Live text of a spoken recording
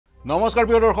নমস্কাৰ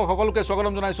প্ৰিয় দৰ্শক সকলোকে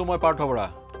স্বাগতম জনাইছো মই পাৰ্থ বৰা।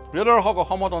 প্ৰিয় দৰ্শক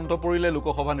অসমত অন্ত পৰিলে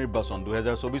লোকসভা নিৰ্বাচন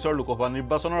 2024 লোকসভা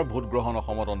নিৰ্বাচনৰ ভোট গ্ৰহণ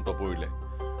অসমত অন্ত পৰিলে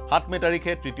 7 মে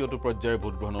তাৰিখে তৃতীয়টো পৰ্যায়ৰ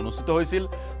ভোট গ্ৰহণ অনুষ্ঠিত হৈছিল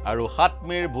আৰু 7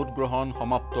 মেৰ ভোট গ্ৰহণ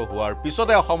সমাপ্ত হোৱাৰ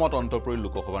পিছতে অসমত অন্ত পৰিল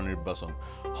লোকসভা নিৰ্বাচন।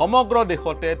 সমগ্ৰ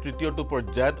দেশতে তৃতীয়টো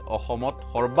পৰ্যায়ত অসমত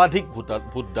সৰ্বাধিক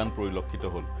ভোটদান পৰিলক্ষিত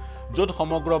হ'ল, য'ত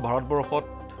সমগ্ৰ ভাৰতবৰ্ষত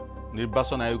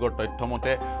নিৰ্বাচন আয়োগৰ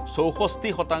তথ্যমতে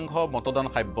 64% মতদান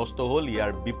সাব্যস্ত হ'ল।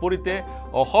 ইয়াৰ বিপৰীতে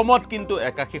অসমত কিন্তু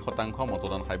 81%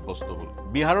 মতদান সাব্যস্ত হ'ল।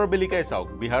 বিহাৰৰ বেলিকাই চাওক,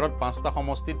 বিহাৰত 5টা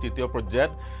সমষ্টিত তৃতীয়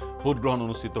পৰ্যায়ত ভোট গ্ৰহণ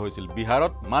অনুষ্ঠিত হৈছিল।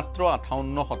 বিহাৰত মাত্ৰ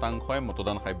 58%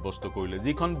 মতদান সাব্যস্ত কৰিলে,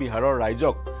 যিখন বিহাৰৰ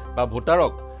ৰাইজক বা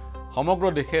ভোটাৰক সমগ্ৰ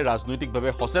দেশে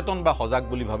ৰাজনৈতিকভাৱে সচেতন বা সজাগ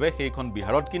বুলি ভাবে। সেইখন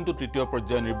বিহাৰত কিন্তু তৃতীয়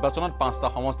পৰ্যায়ৰ নিৰ্বাচনত 5টা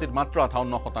সমষ্টিত মাত্ৰ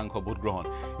 58% ভোট গ্ৰহণ।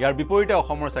 ইয়াৰ বিপৰীতে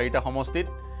অসমৰ 4টা সমষ্টিত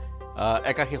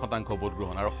 81% ভোট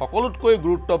গ্ৰহণ। আৰু সকলোতকৈ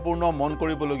গুৰুত্বপূৰ্ণ মন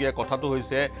কৰিবলগীয়া কথাটো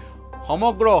হৈছে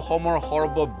সমগ্ৰ অসমৰ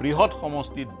সৰ্ববৃহৎ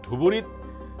সমষ্টি ধুবুৰীত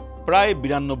প্ৰায়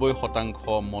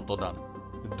 92% মতদান।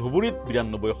 ধুবুৰীত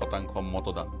 92%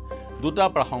 মতদান। দুটা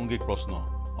প্ৰাসংগিক প্ৰশ্ন।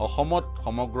 অসমত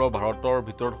সমগ্ৰ ভাৰতৰ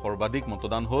ভিতৰত সৰ্বাধিক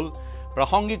মতদান হ'ল।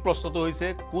 প্ৰাসংগিক প্ৰশ্নটো হৈছে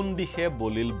কোন দিশে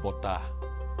বলিল বতাহ।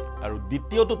 আৰু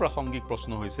দ্বিতীয়টো প্ৰাসংগিক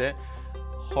প্ৰশ্ন হৈছে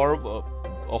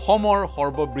অসমৰ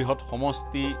সৰ্ববৃহৎ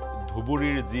সমষ্টি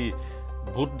ধুবুৰীৰ যি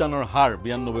ভোটদানৰ হাৰ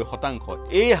 92%,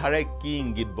 এই হাৰে কি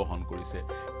ইংগিত বহন কৰিছে?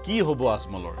 কি হ'ব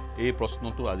আজমলৰ? এই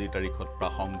প্ৰশ্নটো আজিৰ তাৰিখত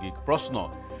প্ৰাসংগিক প্ৰশ্ন।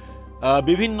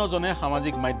 বিভিন্নজনে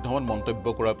সামাজিক মাধ্যমত মন্তব্য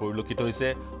কৰা পৰিলক্ষিত হৈছে।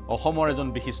 অসমৰ এজন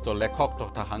বিশিষ্ট লেখক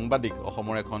তথা সাংবাদিক,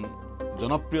 অসমৰ এখন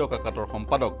জনপ্ৰিয় কাকতৰ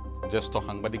সম্পাদক জ্যেষ্ঠ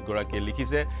সাংবাদিকগৰাকীয়ে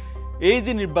লিখিছে, এই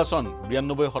যি নিৰ্বাচন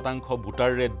 92%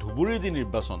 ভোটাৰেৰে ধুবুৰীৰ যি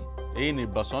নিৰ্বাচন, এই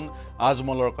নিৰ্বাচন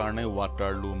আজমলৰ কাৰণে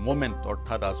ৱাটাৰলু মোমেণ্ট,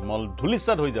 অৰ্থাৎ আজমল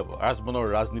ধূলিসাৎ হৈ যাব। আজমলৰ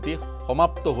ৰাজনীতি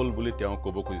সমাপ্ত হ'ল বুলি তেওঁ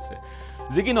ক'ব খুজিছে।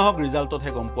 যি কি নহওক,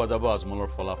 ৰিজাল্টতহে গম পোৱা যাব আজমলৰ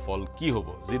ফলাফল কি হ'ব।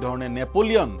 যিধৰণে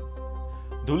নেপোলিয়ন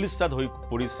ধূলিসাৎ হৈ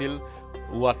পৰিছিল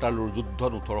ৱাটাৰলুৰ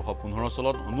যুদ্ধত 1815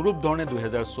 চনত, অনুৰূপ ধৰণে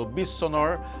 2024 চনৰ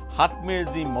 7 মেৰ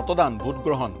যি মতদান ভোট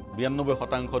গ্ৰহণ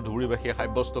 92% ধুবুৰীবাসীয়ে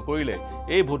সাব্যস্ত কৰিলে,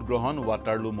 এই ভোট গ্ৰহণ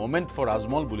ৱাটাৰলু মোমেণ্ট ফৰ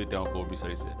আজমল বুলি তেওঁ ক'ব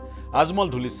বিচাৰিছে। আজমল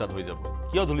ধূলিসাৎ হৈ যাব।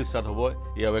 কিয় ধূলিসাৎ হ'ব?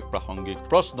 এয়াও এক প্ৰাসংগিক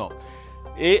প্ৰশ্ন।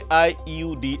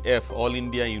 aiudf all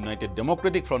India United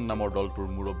democratic front নামৰ দলটোৰ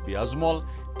মুৰব্বী আজমল।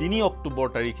 3 অক্টোবৰ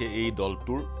তাৰিখে এই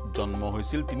দলটোৰ জন্ম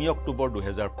হৈছিল। 3 অক্টোবৰ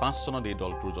 2005 চনত এই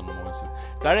দলটোৰ জন্ম হৈছিল।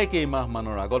 তাৰে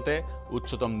কেইমাহমানৰ আগতে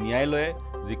উচ্চতম ন্যায়ালয়ে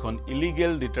যিখন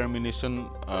illegal determination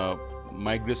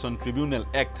migration tribunal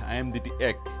act, IMDT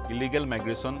act, illegal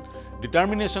migration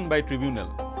determination বাই ট্ৰিবিউনেল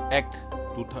এক্ট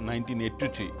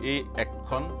 1983, এই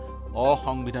এক্টখন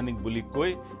অসাংবিধানিক বুলি কৈ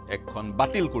এক্টখন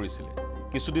বাতিল কৰিছিলে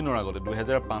কিছুদিনৰ আগতে।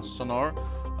 2005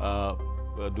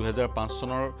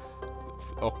 চনৰ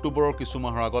অক্টোবৰৰ কিছু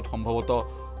মাহৰ আগত, সম্ভৱতঃ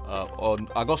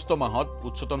আগষ্ট মাহত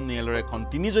উচ্চতম ন্যায়ালয়ৰ এখন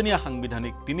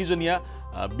তিনিজনীয়া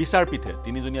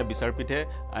বিচাৰপীঠে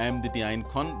IMDT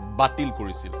আইনখন বাতিল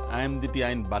কৰিছিল। IMDT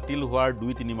আইন বাতিল হোৱাৰ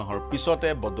 2-3 মাহৰ পিছতে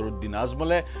বদৰুদ্দিন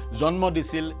আজমলে জন্ম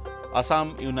দিছিল আসাম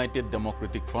ইউনাইটেড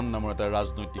ডেমক্ৰেটিক ফ্ৰণ্ট নামৰ এটা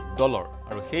ৰাজনৈতিক দলৰ।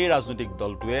 আৰু সেই ৰাজনৈতিক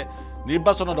দলটোৱে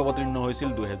নিৰ্বাচনত অৱতীৰ্ণ হৈছিল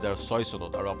 2006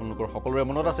 চনত। আৰু আপোনালোকৰ সকলোৰে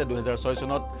মনত আছে 2006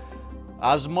 চনত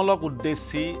আজমলক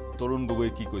উদ্দেশ্যি তৰুণ গগৈ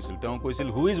কি কৈছিল? তেওঁ কৈছিল,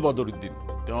 হু ইজ বদৰুদ্দিন?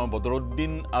 তেওঁ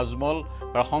বদৰুদ্দিন আজমল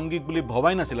প্ৰাসংগিক বুলি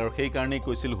ভবাই নাছিল আৰু সেইকাৰণেই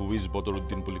কৈছিল হু ইজ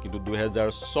বদৰুদ্দিন বুলি। কিন্তু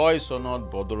 2006 চনত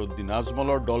বদৰুদ্দিন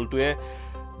আজমলৰ দলটোৱে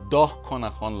 10খন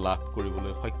আসন লাভ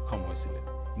কৰিবলৈ সক্ষম হৈছিলে।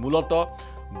 মূলতঃ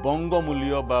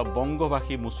বংগমূলীয় বা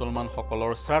বংগভাষী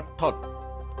মুছলমানসকলৰ স্বাৰ্থত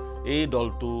এই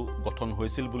দলটো গঠন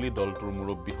হৈছিল বুলি দলটোৰ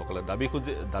মুৰব্বীসকলে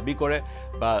দাবী কৰে।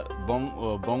 বা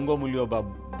বংগমূলীয় বা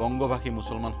বংগভাষী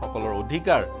মুছলমানসকলৰ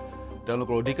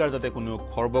তেওঁলোকৰ অধিকাৰ যাতে কোনেও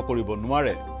খৰ্ব কৰিব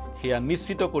নোৱাৰে, সেয়া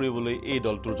নিশ্চিত কৰিবলৈ এই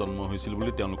দলটোৰ জন্ম হৈছিল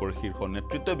বুলি তেওঁলোকৰ শীৰ্ষ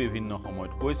নেতৃত্বই বিভিন্ন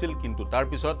সময়ত কৈছিল। কিন্তু তাৰ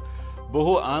পিছত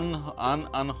বহু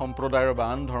আন সম্প্ৰদায়ৰ বা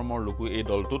আন ধৰ্মৰ লোকো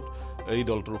এই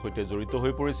দলটোৰ সৈতে জড়িত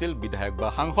হৈ পৰিছিল, বিধায়ক বা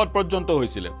সাংসদ পৰ্যন্ত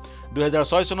হৈছিলে।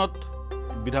 2006 চনত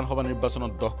বিধানসভা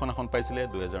নিৰ্বাচনত 10খন আসন পাইছিলে।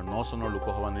 2009 চনৰ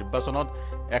লোকসভা নিৰ্বাচনত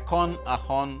 1খন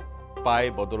আসন পাই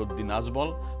বদৰুদ্দিন আজমল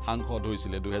সাংসদ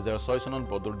হৈছিলে। 2006 চনত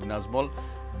বদৰুদ্দিন আজমল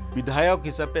বিধায়ক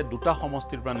হিচাপে 2টা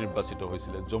সমষ্টিৰ পৰা নিৰ্বাচিত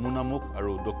হৈছিলে, যমুনামুখ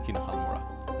আৰু দক্ষিণ শালমৰা।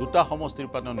 2টা সমষ্টিৰ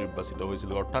পৰা তেওঁ নিৰ্বাচিত হৈছিল,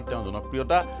 অৰ্থাৎ তেওঁৰ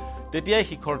জনপ্ৰিয়তা তেতিয়াই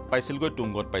শিখৰত পাইছিলগৈ,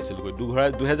 তুংগত পাইছিলগৈ।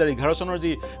 2011 চনৰ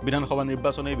যি বিধানসভা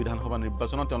নিৰ্বাচন, এই বিধানসভা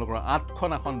নিৰ্বাচনত তেওঁলোকৰ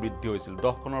 8খন আসন বৃদ্ধি হৈছিল,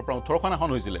 10খনৰ পৰা 18খন আসন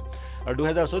হৈছিলে। আৰু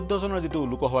 2014 চনৰ যিটো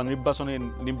লোকসভা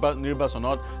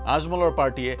নিৰ্বাচনত আজমলৰ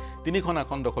পাৰ্টীয়ে 3খন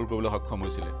আসন দখল কৰিবলৈ সক্ষম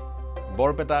হৈছিলে।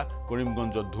 বৰপেটা,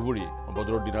 কৰিমগঞ্জত ধুবুৰী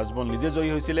বদৰুদ্দিন আজমল নিজে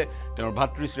জয়ী হৈছিলে। তেওঁৰ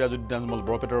ভাতৃ সিৰাজউদ্দিন আজমল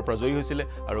বৰপেটাৰ পৰা জয়ী হৈছিলে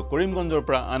আৰু কৰিমগঞ্জৰ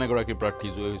পৰা আন এগৰাকী প্ৰাৰ্থী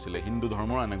জয়ী হৈছিলে। হিন্দু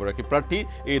ধৰ্মৰ আন এগৰাকী প্ৰাৰ্থী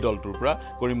এই দলটোৰ পৰা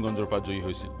কৰিমগঞ্জৰ পৰা জয়ী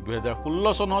হৈছিল।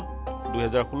 2016 চনত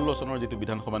 2016 চনৰ যেটো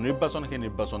বিধানসভা নিৰ্বাচন সেই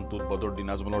নিৰ্বাচনটোত বদৰুদ্দিন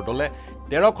আজমলৰ দলে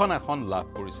 13খন আসন লাভ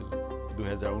কৰিছিল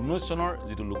 2019 চনৰ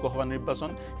যেটো লোকসভা নিৰ্বাচন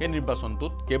সেই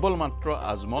নিৰ্বাচনটোত কেৱল মাত্ৰ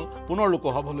আজমল পুনৰ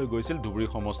লোকসভালৈ গৈছিল ধুবুৰী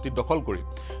সমষ্টি দখল কৰি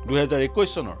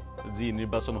 2021 চনৰ যি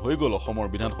নিৰ্বাচন হৈ গ'ল অসমৰ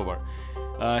বিধানসভাৰ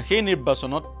সেই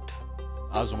নিৰ্বাচনত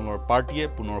আজমলৰ পাৰ্টিয়ে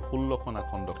পুনৰ 16খন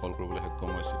আসন দখল কৰিবলৈ সক্ষম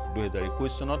হৈছিল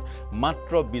 2021 চনত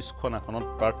মাত্ৰ 20খন আসনত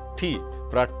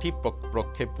প্ৰাৰ্থী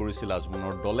প্ৰক্ষেপ কৰিছিল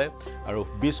আজমলৰ দলে আৰু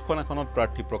 20খন আসনত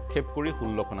প্ৰাৰ্থী প্ৰক্ষেপ কৰি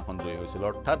 16খন আসন জয় হৈছিল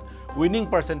অৰ্থাৎ উইনিং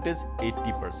পাৰ্চেন্টেজ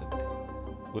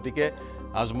 80% গতিকে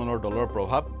আজমলৰ দলৰ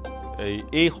প্ৰভাৱ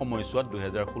এই সময়ছোৱাত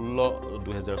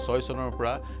 2006 চনৰ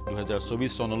পৰা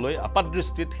 2024 চনলৈ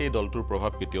আপাতদৃষ্টিত সেই দলটোৰ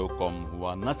প্ৰভাৱ কেতিয়াও কম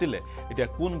হোৱা নাছিলে এতিয়া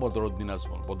কোন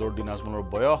বদৰুদ্দিন আজমলৰ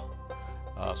বয়স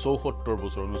 74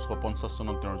 বছৰ 1950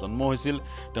 চনত তেওঁৰ জন্ম হৈছিল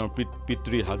তেওঁৰ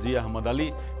পিতৃ হাজী আহমদ আলী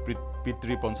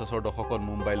পিতৃ 50ৰ দশকত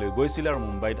মুম্বাইলৈ গৈছিল আৰু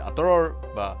মুম্বাইত আতৰৰ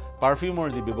বা পাৰফিউমৰ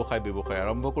যি ব্যৱসায়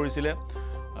আৰম্ভ কৰিছিল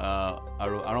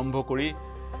আৰু আৰম্ভ কৰি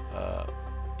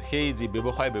সেই যি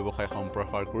ব্যৱসায়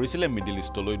সম্প্ৰসাৰ কৰিছিল মিডল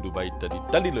ইষ্টলৈ ডুবাই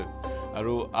ইত্যাদিলৈ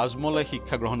আৰু আজমলে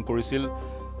শিক্ষা গ্ৰহণ কৰিছিল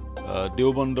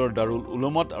দেওবন্দৰ দাৰুল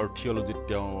উলুমত আৰু থিওলজিত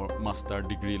তেওঁ মাষ্টাৰ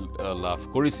ডিগ্ৰী লাভ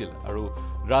কৰিছিল আৰু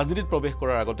ৰাজনীতিত প্ৰৱেশ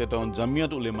কৰাৰ আগতে তেওঁ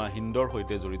জামিয়াত উলেমা হিন্দৰ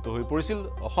সৈতে জড়িত হৈ পৰিছিল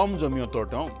অসম জমিয়তৰ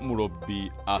তেওঁ মুৰব্বী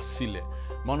আছিল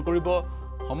মন কৰিব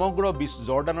সমগ্ৰ বিশ্ব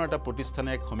জৰ্ডানৰ এটা প্ৰতিষ্ঠানে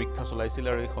এক সমীক্ষা চলাইছিল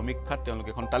আৰু এই সমীক্ষাত তেওঁলোকে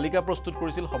এখন তালিকা প্ৰস্তুত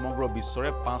কৰিছিল সমগ্ৰ বিশ্বৰে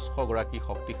 500 গৰাকী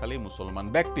শক্তিশালী মুছলমান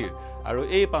ব্যক্তিৰ আৰু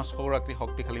এই 500 গৰাকী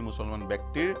শক্তিশালী মুছলমান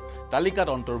ব্যক্তিৰ তালিকাত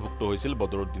অন্তৰ্ভুক্ত হৈছিল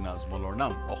বদৰুদ্দিন আজমলৰ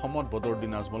নাম অসমত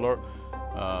বদৰুদ্দিন আজমলৰ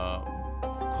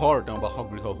ঘৰ তেওঁ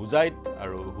বাসগৃহ হুজাইত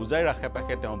আৰু হুজাইৰ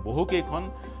আশে-পাশে তেওঁ বহুকেইখন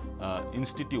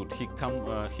ইনষ্টিটিউট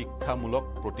শিক্ষামূলক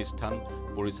প্ৰতিষ্ঠান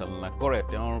পৰিচালনা কৰে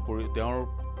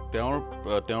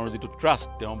তেওঁৰ যেটো ট্ৰাষ্ট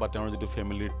তেওঁৰ যেটো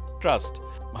ফেমিলিৰ ট্ৰাষ্ট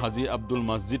হাজী আব্দুল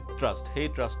মছজিদ ট্ৰাষ্ট সেই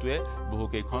ট্ৰাষ্টটোৱে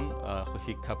বহুকেইখন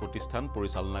শিক্ষা প্ৰতিষ্ঠান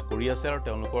পৰিচালনা কৰি আছে আৰু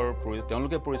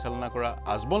তেওঁলোকে পৰিচালনা কৰা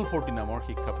আজমল 40 নামৰ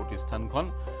শিক্ষা প্ৰতিষ্ঠানখন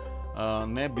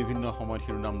নে বিভিন্ন সময়ত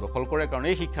শিৰোনাম দখল কৰে কাৰণ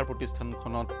এই শিক্ষাৰ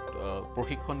প্ৰতিষ্ঠানখনত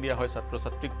প্ৰশিক্ষণ দিয়া হয়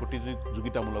ছাত্ৰ-ছাত্ৰীক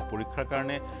প্ৰতিযোগিতামূলক পৰীক্ষাৰ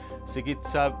কাৰণে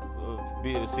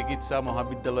চিকিৎসা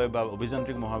মহাবিদ্যালয় বা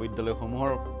অভিযান্ত্ৰিক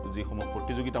মহাবিদ্যালয়সমূহৰ যিসমূহ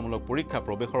প্ৰতিযোগিতামূলক পৰীক্ষা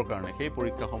প্ৰৱেশৰ কাৰণে সেই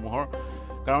পৰীক্ষাসমূহৰ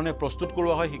কাৰণে প্ৰস্তুত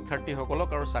কৰোৱা হয় শিক্ষাৰ্থীসকলক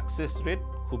আৰু সাকসেস ৰেট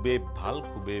খুবেই ভাল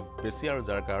খুবেই বেছি আৰু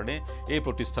যাৰ কাৰণে এই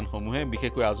প্ৰতিষ্ঠানসমূহে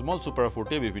বিশেষকৈ আজমল সুপাৰ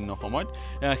 40 বিভিন্ন সময়ত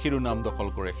শিৰোনাম দখল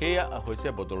কৰে সেয়া হৈছে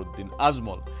বদৰুদ্দিন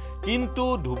আজমল কিন্তু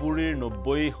ধুবুৰীৰ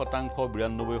 90%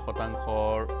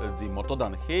 92%ৰ যি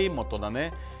মতদান সেই মতদানে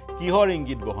কিহৰ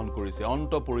ইংগিত বহন কৰিছে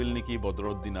অন্ত পৰিল নেকি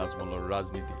বদৰুদ্দিন আজমলৰ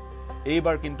ৰাজনীতি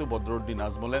এইবাৰ কিন্তু বদৰুদ্দিন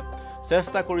আজমলে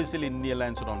চেষ্টা কৰিছিল ইণ্ডিয়া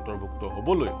এলায়েন্সত অন্তৰ্ভুক্ত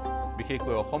হ'বলৈ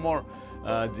বিশেষকৈ অসমৰ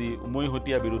যি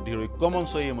উমৈহতীয়া বিৰোধী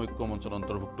ঐক্যমঞ্চ এই ঐক্যমঞ্চত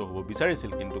অন্তৰ্ভুক্ত হ'ব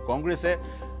বিচাৰিছিল কিন্তু কংগ্ৰেছে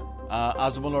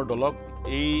আজমলৰ দলক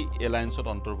এই এলায়েন্সত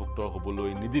অন্তৰ্ভুক্ত হ'বলৈ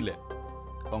নিদিলে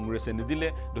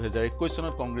 2021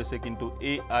 চনত কংগ্ৰেছে কিন্তু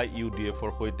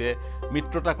aiudfৰ সৈতে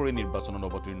মিত্ৰতা কৰি নিৰ্বাচনত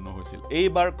অৱতীৰ্ণ হৈছিল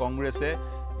এইবাৰ কংগ্ৰেছে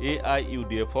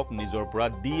aiudfক নিজৰ পৰা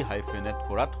ডি-হাইফেনেট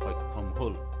কৰাত সক্ষম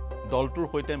হ'ল দলটোৰ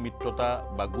সৈতে মিত্ৰতা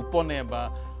বা গোপনে বা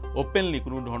ওপেনলি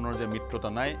কোনো ধৰণৰ যে মিত্ৰতা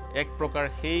নাই এক প্ৰকাৰ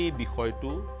সেই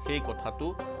বিষয়টো সেই কথাটো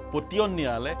পতিয়ন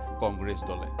নিয়ালে কংগ্ৰেছ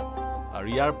দলে আৰু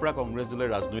ইয়াৰ পৰা কংগ্ৰেছ দলে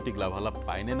ৰাজনৈতিক লাভালাভ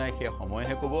পায়নে নাই সেই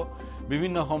সময়হে ক'ব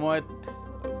বিভিন্ন সময়ত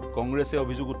কংগ্ৰেছে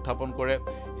অভিযোগ উত্থাপন কৰে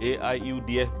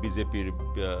aiudf বিজেপিৰ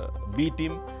বি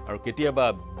টিম আৰু কেতিয়াবা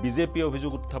বিজেপি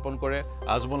অভিযোগ উত্থাপন কৰে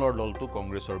আজমলৰ দলটো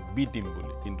কংগ্ৰেছৰ বি টিম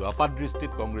বুলি কিন্তু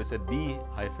আপাতদৃষ্টিত কংগ্ৰেছে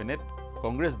ডি-হাইফেনেট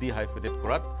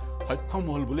কৰাত সক্ষম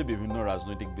হ'ল বুলি বিভিন্ন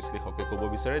ৰাজনৈতিক বিশ্লেষকে ক'ব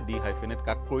বিচাৰে ডি-হাইফেনেট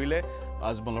কাক কৰিলে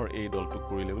আজমলৰ এই দলটোক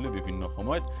কৰিলে বুলি বিভিন্ন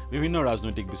সময়ত বিভিন্ন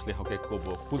ৰাজনৈতিক বিশ্লেষকে ক'ব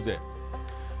খুজে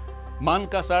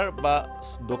মানকাছাৰ বা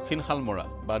দক্ষিণ শালমৰা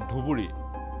বা ধুবুৰী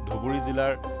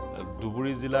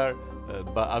জিলাৰ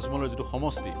বা আজমলৰ যেটো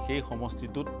সমষ্টি সেই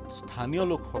সমষ্টিটোত স্থানীয়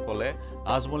লোকসকলে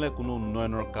আজমলে কোনো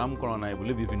উন্নয়নৰ কাম কৰা নাই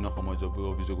বুলি বিভিন্ন সময়ত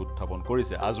অভিযোগ উত্থাপন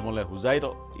কৰিছে আজমলে হুজাইত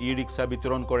ই-ৰিক্সা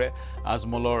বিতৰণ কৰে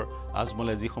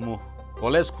আজমলে যিসমূহ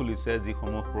কলেজ খুলিছে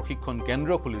যিসমূহ প্ৰশিক্ষণ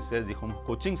কেন্দ্ৰ খুলিছে যিসমূহ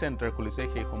কোচিং চেণ্টাৰ খুলিছে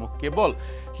সেইসমূহ কেৱল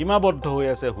সীমাবদ্ধ হৈ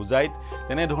আছে হুজাইত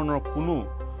তেনে ধৰণৰ কোনো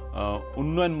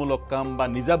উন্নয়নমূলক কাম বা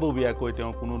নিজাববীয়াকৈ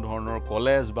তেওঁ কোনো ধৰণৰ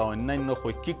কলেজ বা অন্যান্য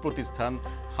শৈক্ষিক প্ৰতিষ্ঠান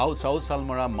সাউথ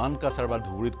শালমৰা মানকাছাৰ বা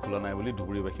ধুবুৰীত খোলা নাই বুলি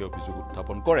ধুবুৰীবাসী অভিযোগ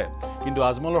উত্থাপন কৰে কিন্তু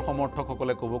আজমলৰ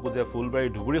সমৰ্থকসকলে ক'ব খোজে ফুলবাৰী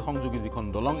ধুবুৰী সংযোগী যিখন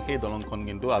দলং সেই দলংখন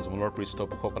কিন্তু আজমলৰ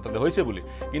পৃষ্ঠপোষকতাতে হৈছে বুলি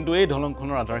কিন্তু এই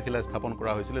দলংখনৰ আধাৰশিলা স্থাপন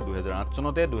কৰা হৈছিল 2008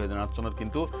 চনতে 2008 চনত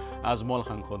কিন্তু আজমল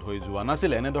সাংসদ হৈ যোৱা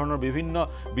নাছিল এনে ধৰণৰ বিভিন্ন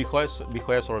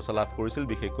বিষয়ে চৰ্চা লাভ কৰিছিল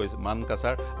বিশেষকৈ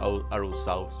মানকাছাৰ আৰু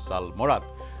সাউথ শালমৰাত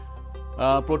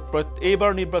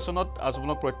এইবাৰ নিৰ্বাচনত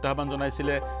আজমলক প্ৰত্যাহ্বান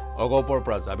জনাইছিলে অগপৰ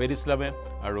পৰা জাবেদ ইছলামে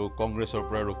আৰু কংগ্ৰেছৰ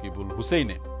পৰা ৰকিবুল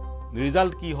হুছেইনে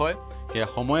ৰিজাল্ট কি হয় সেয়া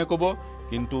সময়ে ক'ব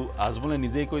কিন্তু আজমলে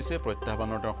নিজেই কৈছে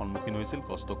প্ৰত্যাহ্বানৰ তাৰ সন্মুখীন হৈছিল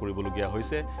কষ্ট কৰিবলগীয়া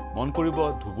হৈছে মন কৰিব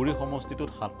ধুবুৰী সমষ্টিটোত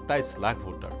 27 লাখ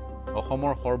ভোটাৰ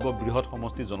অসমৰ সৰ্ববৃহৎ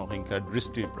সমষ্টি জনসংখ্যাৰ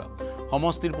দৃষ্টিৰ পৰা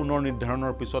সমষ্টিৰ পুনৰ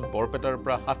নিৰ্ধাৰণৰ পিছত বৰপেটাৰ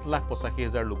পৰা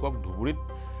 7,85,000 লোকক ধুবুৰীত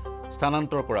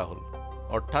স্থানান্তৰ কৰা হ'ল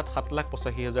অৰ্থাৎ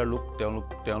 7,85,000 লোক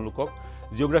তেওঁলোকক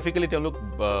জিওগ্ৰাফিক্যালি তেওঁলোক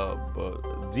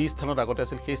যি স্থানত আগতে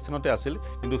আছিল সেই স্থানতে আছিল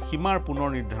কিন্তু সীমাৰ পুনৰ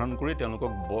নিৰ্ধাৰণ কৰি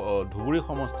তেওঁলোকক ধুবুৰী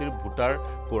সমষ্টিৰ ভোটাৰ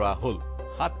কৰা হ'ল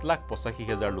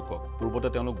 7,85,000 লোকক পূৰ্বতে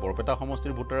তেওঁলোক বৰপেটা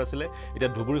সমষ্টিৰ ভোটাৰ আছিলে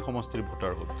এতিয়া ধুবুৰী সমষ্টিৰ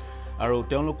ভোটাৰ হ'ল আৰু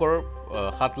তেওঁলোকৰ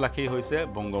 7 লাখেই হৈছে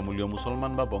বংগমূলীয়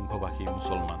মুছলমান বা বংশভাষী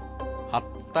মুছলমান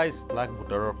 27 লাখ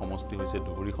ভোটাৰৰ সমষ্টি হৈছে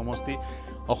ধুবুৰী সমষ্টি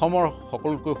অসমৰ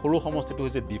সকলোতকৈ সৰু সমষ্টিটো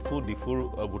হৈছে ডিফুৰ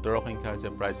ভোটাৰৰ সংখ্যা হৈছে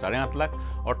প্ৰায় 8.5 লাখ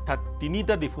অৰ্থাৎ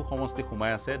 3টা ডিফু সমষ্টি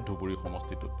সোমাই আছে ধুবুৰী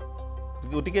সমষ্টিটোত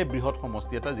গতিকে বৃহৎ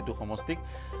সমষ্টি এটা যেটো সমষ্টিক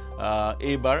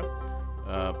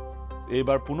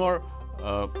এইবাৰ পুনৰ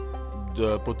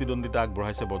প্ৰতিদ্বন্দ্বিতা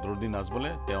আগবঢ়াইছে বদৰুদ্দিন আজমলে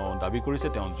তেওঁ দাবী কৰিছে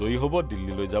তেওঁ জয়ী হ'ব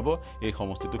দিল্লীলৈ যাব এই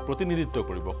সমষ্টিটোক প্ৰতিনিধিত্ব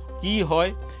কৰিব কি হয়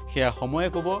সেয়া সময়ে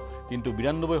ক'ব কিন্তু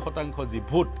 92% যি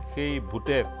ভোট সেই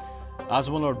ভোটে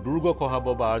আজমলৰ দুৰ্গ খহাব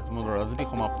বা আজমলৰ ৰাজনীতি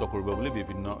সমাপ্ত কৰিব বুলি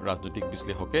বিভিন্ন ৰাজনৈতিক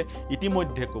বিশ্লেষকে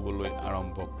ইতিমধ্যে ক'বলৈ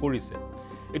আৰম্ভ কৰিছে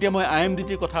এতিয়া মই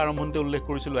আইএমডিটিৰ কথা আৰম্ভণতে উল্লেখ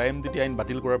কৰিছিলোঁ আইএমডিটি আইন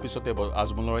বাতিল কৰাৰ পিছতে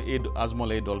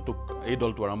আজমলে এই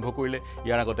দলটো আৰম্ভ কৰিলে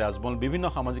ইয়াৰ আগতে আজমল বিভিন্ন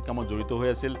সামাজিক কামত জড়িত হৈ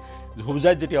আছিল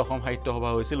হুজাইত যেতিয়া অসম সাহিত্য সভা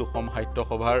হৈছিল অসম সাহিত্য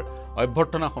সভাৰ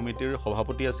অভ্যৰ্থনা সমিতিৰ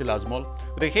সভাপতি আছিল আজমল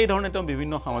গতিকে সেই ধৰণে তেওঁ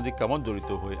বিভিন্ন সামাজিক কামত জড়িত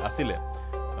হৈ আছিলে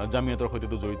জামিয়াতৰ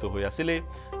সৈতেতো জড়িত হৈ আছিলে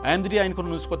আইএমডিটি আইনখন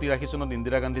 1983 চনত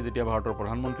ইন্দিৰা গান্ধী যেতিয়া ভাৰতৰ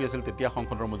প্ৰধানমন্ত্ৰী আছিল তেতিয়া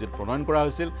সংসদৰ মজিয়াত প্ৰণয়ন কৰা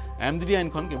হৈছিল আইএমডিটি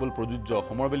আইনখন কেৱল প্ৰযোজ্য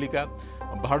অসমৰ বেলিকা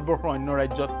ভাৰতবৰ্ষৰ অন্য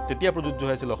ৰাজ্যত তেতিয়া প্ৰযোজ্য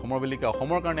হৈছিল অসমৰ বেলিকা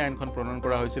অসমৰ কাৰণে আইনখন প্ৰণয়ন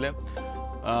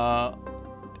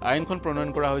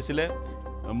কৰা হৈছিল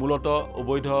মূলত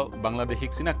অবৈধ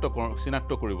বাংলাদেশীক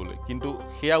চিনাক্ত কৰিবলৈ কিন্তু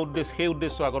সেই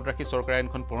উদ্দেশ্য আগত ৰাখি চৰকাৰে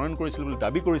আইনখন প্ৰণয়ন কৰিছিল বুলি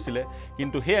দাবী কৰিছিল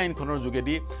কিন্তু সেই আইনখনৰ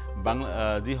যোগেদি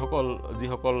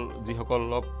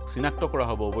যিসকলক চিনাক্ত কৰা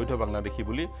হ'ব অবৈধ বাংলাদেশী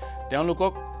বুলি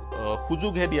তেওঁলোকক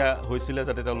সুযোগহে দিয়া হৈছিল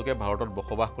যাতে তেওঁলোকে ভাৰতত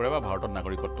বসবাস কৰে বা ভাৰতত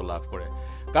নাগৰিকত্ব লাভ কৰে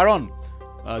কাৰণ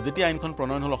যেতিয়া আইনখন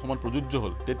প্ৰণয়ন হ'ল অসমত প্ৰযোজ্য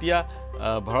হ'ল তেতিয়া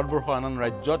ভাৰতবৰ্ষ আন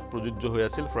ৰাজ্যত প্ৰযোজ্য হৈ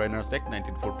আছিল ফৰেনাৰ্ছ এক্ট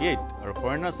 1948 আৰু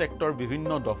ফৰেনাৰ্ছ এক্টৰ বিভিন্ন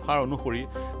দফাৰ অনুসৰি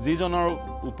যিজনৰ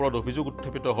ওপৰত অভিযোগ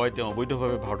উত্থাপিত হয় তেওঁ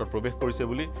অবৈধভাৱে ভাৰতত প্ৰৱেশ কৰিছে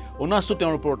বুলি অনাস্তু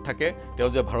তেওঁৰ ওপৰত থাকে তেওঁ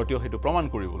যে ভাৰতীয় সেইটো প্ৰমাণ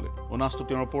কৰিবলৈ অনাস্তু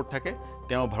তেওঁৰ ওপৰত থাকে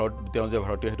তেওঁ যে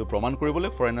ভাৰতীয় সেইটো প্ৰমাণ কৰিবলৈ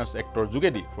ফৰেনাৰ্ছ এক্টৰ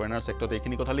যোগেদি ফৰেনাৰ্ছ এক্টত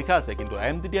এইখিনি কথা লিখা আছে কিন্তু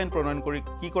আইএমডিটি আইন প্ৰণয়ন কৰি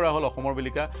কি কৰা হ'ল অসমৰ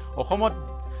বেলিকা অসমত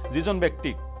যিজন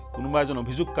ব্যক্তিক কোনোবা এজন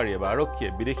অভিযোগকাৰীয়ে বা আৰক্ষীয়ে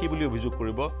বিদেশী বুলি অভিযোগ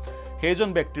কৰিব সেইজন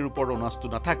ব্যক্তিৰ ওপৰত অনাস্তু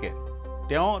নাথাকে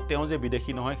তেওঁ যে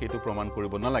বিদেশী নহয় সেইটো প্ৰমাণ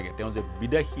কৰিব নালাগে তেওঁ যে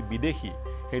বিদেশী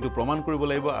সেইটো প্ৰমাণ কৰিব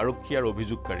লাগিব আৰক্ষী আৰু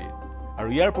অভিযোগকাৰীয়ে আৰু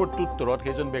ইয়াৰ প্ৰত্যুত্তৰত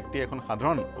সেইজন ব্যক্তিয়ে এখন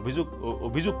সাধাৰণ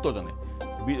অভিযুক্তজনে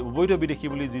অবৈধ বিদেশী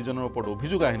বুলি যিজনৰ ওপৰত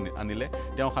অভিযোগ আনিলে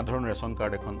তেওঁ সাধাৰণ ৰেচন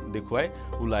কাৰ্ড এখন দেখুৱাই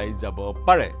ওলাই যাব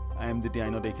পাৰে আইএমডিটি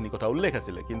আইনত এইখিনি কথা উল্লেখ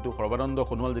আছিল কিন্তু সৰ্বানন্দ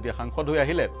সোণোৱাল যেতিয়া সাংসদ হৈ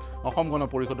আহিলে অসম গণ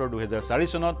পৰিষদৰ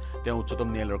 2004 চনত তেওঁ উচ্চতম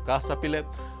ন্যায়ালয়ৰ কাষ চাপিলে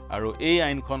আৰু এই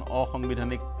আইনখন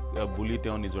অসাংবিধানিক বুলি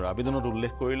তেওঁ নিজৰ আবেদনত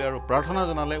উল্লেখ কৰিলে আৰু প্ৰাৰ্থনা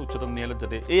জনালে উচ্চতম ন্যায়ালয়ত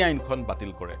যাতে এই আইনখন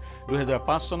বাতিল কৰে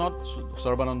 2005 চনত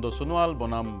সৰ্বানন্দ সোণোৱাল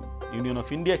বনাম ইউনিয়ন অফ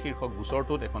ইণ্ডিয়া শীৰ্ষক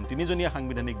গোচৰটোত এখন 3জনীয়া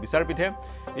সাংবিধানিক বিচাৰপীঠে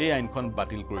এই আইনখন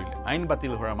বাতিল কৰিলে আইন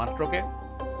বাতিল হোৱাৰ মাত্ৰকে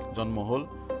জন্ম হ'ল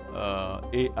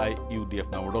aiudf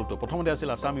নামৰ দলটো প্ৰথমতে আছিল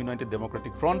আসাম ইউনাইটেড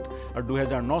ডেমক্ৰেটিক ফ্ৰণ্ট আৰু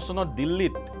 2009 চনত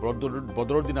দিল্লীত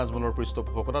বদৰুদ্দিন আজমলৰ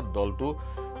পৃষ্ঠপোষকতাত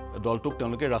দলটোক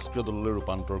তেওঁলোকে ৰাষ্ট্ৰীয় দললৈ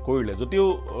ৰূপান্তৰ কৰিলে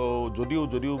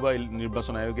যদিও বা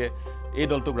নিৰ্বাচন আয়োগে এই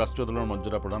দলটোক ৰাষ্ট্ৰীয় দলৰ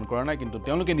মৰ্যাদা প্ৰদান কৰা নাই কিন্তু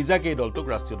তেওঁলোকে নিজাকে এই দলটোক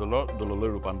ৰাষ্ট্ৰীয় দললৈ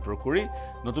ৰূপান্তৰ কৰি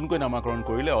নতুনকৈ নামাকৰণ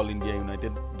কৰিলে all India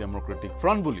United democratic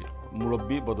front বুলি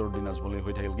মুৰব্বী বদৰুদ্দিন আজমলে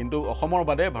হৈ থাকিল কিন্তু অসমৰ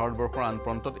বাদে ভাৰতবৰ্ষৰ আন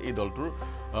প্ৰান্তত এই দলটোৰ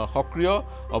সক্ৰিয়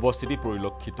অৱস্থিতি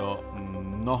পৰিলক্ষিত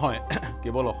নহয়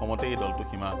কেৱল অসমতে এই দলটো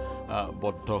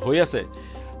সীমাবদ্ধ হৈ আছে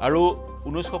আৰু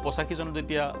 1985 চনত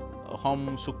যেতিয়া অসম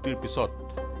চুক্তিৰ পিছত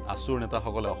আসুৰ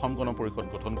নেতাসকলে অসম গণ পৰিষদ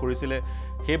গঠন কৰিছিল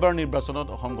সেইবাৰ নিৰ্বাচনত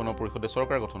অসম গণ পৰিষদে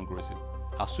চৰকাৰ গঠন কৰিছিল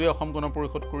আসুৱে অসম গণ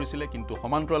পৰিষদ কৰিছিল কিন্তু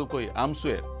সমান্তৰালকৈ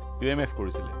আমছুৱে ইউএমএফ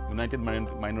কৰিছিল United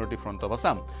minority front of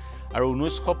Assam আৰু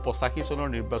 1985 চনৰ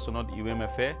নিৰ্বাচনত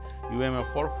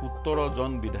ইউএমএফৰ 17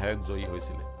 জন বিধায়ক জয়ী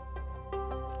হৈছিল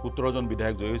 17 জন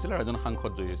বিধায়ক জয়ী হৈছিল আৰু এজন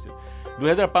সাংসদ জয়ী হৈছিল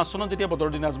 2005 চনত যেতিয়া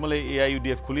বদৰুদ্দিন আজমলে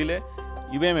aiudf খুলিলে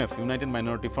UMF United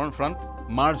minority front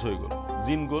merge হৈ গ'ল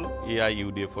জিন গ'ল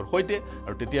aiudfৰ সৈতে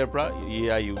আৰু তেতিয়াৰ পৰা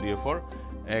aiudfৰ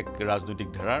এক ৰাজনৈতিক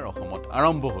ধাৰাৰ অসমত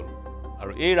আৰম্ভ হ'ল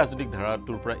আৰু এই ৰাজনৈতিক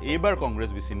ধাৰাটোৰ পৰা এইবাৰ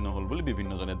কংগ্ৰেছ বিচ্ছিন্ন হ'ল বুলি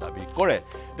বিভিন্নজনে দাবী কৰে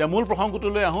এতিয়া মূল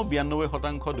প্ৰসংগটোলৈ আহোঁ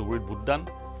 92% ধুবুৰীত ভোটদান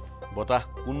বতাহ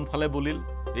কোনফালে বলিল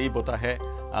এই বতাহে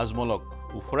আজমলক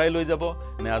উফৰাই লৈ যাব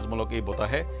নে আজমলক এই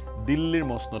বতাহে দিল্লীৰ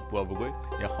মসনত পোৱাবগৈ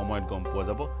ইয়া সময়ত গম পোৱা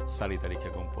যাব 4 তাৰিখে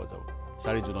গম পোৱা যাব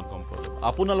 4 জুনত গম পোৱা যাব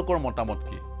আপোনালোকৰ মতামত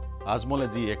কি আজমলে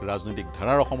যি এক ৰাজনৈতিক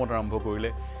ধাৰাৰ অসমত আৰম্ভ কৰিলে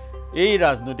এই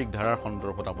ৰাজনৈতিক ধাৰাৰ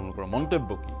সন্দৰ্ভত আপোনালোকৰ মন্তব্য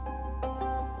কি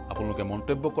আপোনালোকে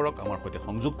মন্তব্য কৰক আমাৰ সৈতে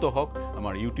সংযুক্ত হওক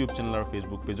আমাৰ ইউটিউব চেনেল আৰু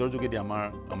ফেচবুক পেজৰ যোগেদি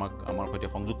আমাৰ সৈতে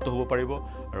সংযুক্ত হ'ব পাৰিব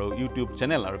আৰু ইউটিউব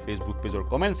চেনেল আৰু ফেচবুক পেজৰ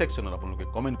কমেন্ট সেকশনত আপোনালোকে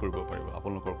কমেন্ট কৰিব পাৰিব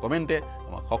আপোনালোকৰ কমেন্টে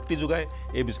আমাক শক্তি যোগায়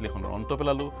এই বিশ্লেষণৰ অন্ত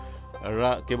পেলালো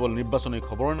কেৱল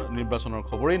নিৰ্বাচনৰ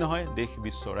খবৰেই নহয় দেশ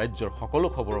বিশ্ব ৰাজ্যৰ সকলো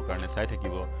খবৰৰ কাৰণে চাই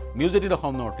থাকিব নিউজ 18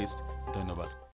 অসম নৰ্থ ইষ্ট ধন্যবাদ